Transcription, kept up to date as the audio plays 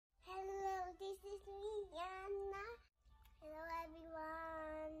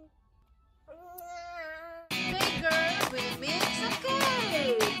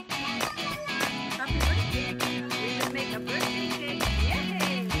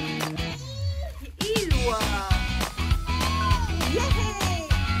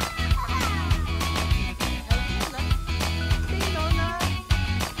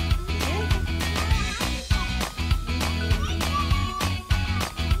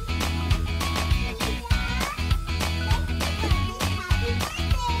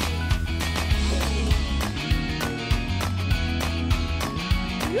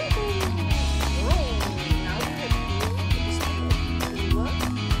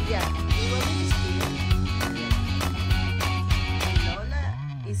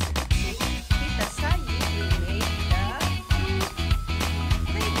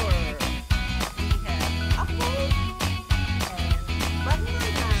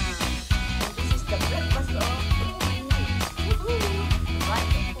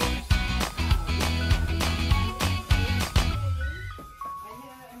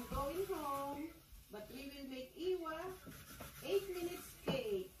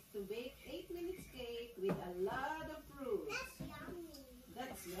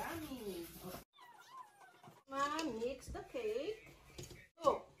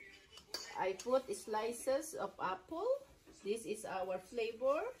slices of apple. This is our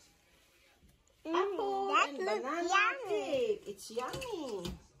flavor. Apple and banana cake. It's yummy.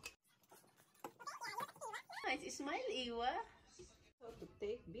 Nice smile, Iwa. So to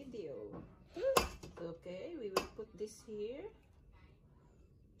take video. Okay, we will put this here.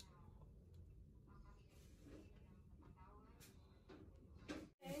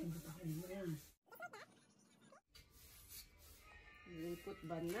 Okay. We will put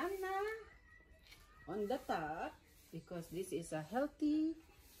banana on the top because this is a healthy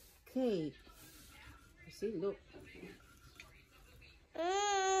cake. You see, look.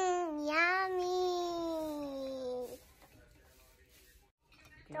 Yummy.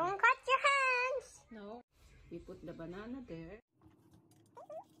 Okay. Don't cut your hands. No. We put the banana there.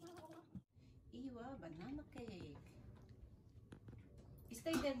 Iwa, banana cake.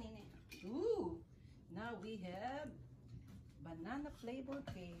 Stay there, Nene. Ooh. Now we have banana flavor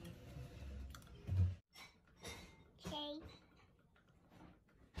cake. Okay.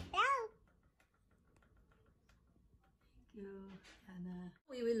 Hello. Thank you, Yana.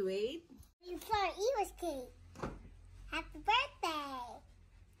 We will wait. For Eva's cake. Happy birthday.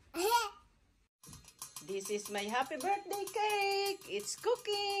 This is my happy birthday cake. It's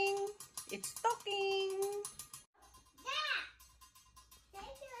cooking. It's talking.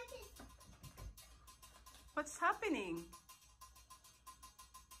 What's happening?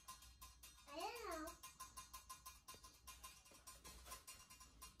 I don't know.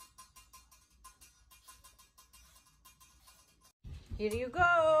 Here you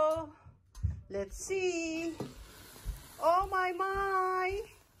go. Let's see. Oh my.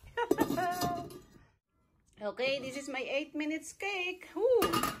 Okay, this is my 8 minutes cake. Woo.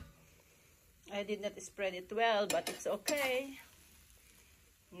 I did not spread it well, but it's okay.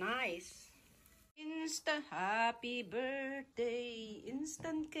 Nice. Instant happy birthday,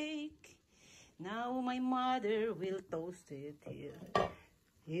 instant cake. Now my mother will toast it here.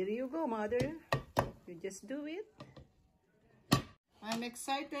 Here you go, mother. You just do it. I'm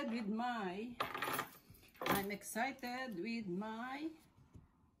excited with my,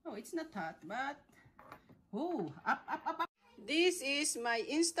 oh, it's not hot, but, oh, up. This is my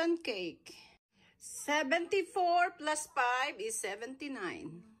instant cake. 74 plus 5 is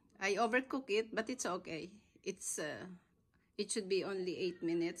 79. I overcook it, but it's okay. It should be only 8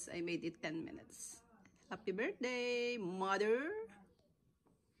 minutes. I made it 10 minutes. Happy birthday, mother.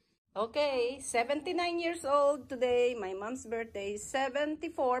 Okay, 79 years old today. My mom's birthday.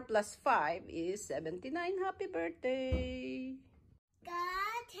 74 plus 5 is 79. Happy birthday.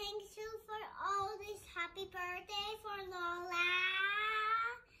 God, thank you for all this happy birthday for Lola.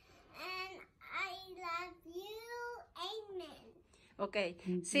 And I love you. Amen. Okay,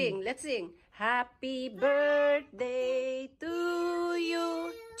 sing. Let's sing. Happy birthday to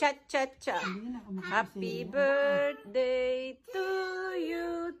you. Cha-cha-cha. Happy birthday to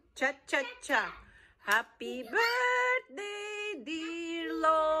you. Cha-cha-cha. Happy birthday, dear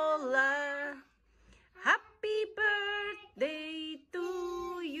Lola. Happy birthday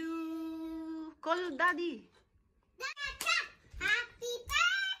to you. Call Daddy. Happy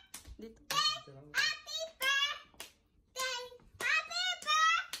birthday. Dito. Happy birthday. Happy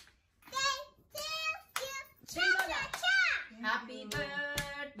birthday to you. Sing, Lola. Happy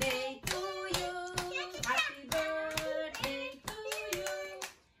birthday to you. Happy birthday to you.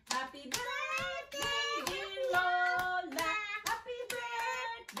 Happy birthday, dear Lola. Happy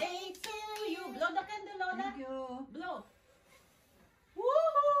birthday to you. Blow the candle, Lola. Thank you. Blow.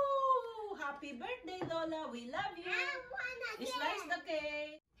 Woohoo! Happy birthday, Lola. We love you. I wanna Slice the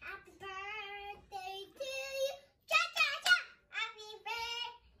cake. Happy birthday to you. Cha-cha-cha. Happy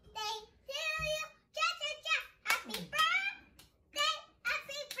birthday to you. Cha-cha-cha. Happy birthday.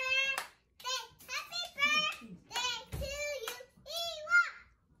 Happy birthday. Happy birthday to you. Iwa.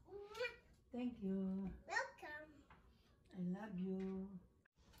 Thank you. Welcome. I love you.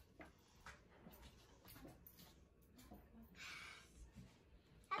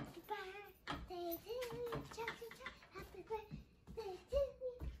 Happy birthday to you. Cha-cha-cha. Happy birthday to you.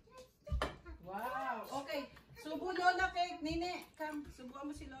 Cha-cha-cha. Wow. Okay. Subo Lola cake. Nine, come. Subuan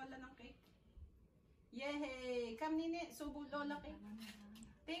mo si Lola ng cake. Yay! Come, Nine. Subo Lola cake.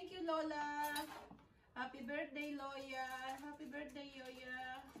 Thank you, Lola. Happy birthday, Loya. Happy birthday,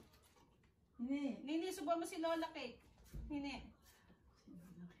 Yoya. Nini, subuan mo si Lola cake. Nini.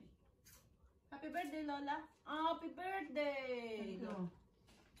 Happy birthday, Lola. Happy birthday.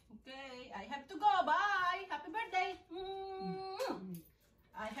 Okay, I have to go. Bye. Happy birthday.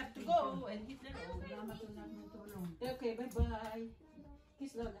 I have to go and hit the road. Okay, bye-bye.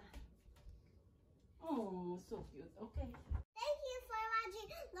 Kiss Lola. Oh, so cute. Okay.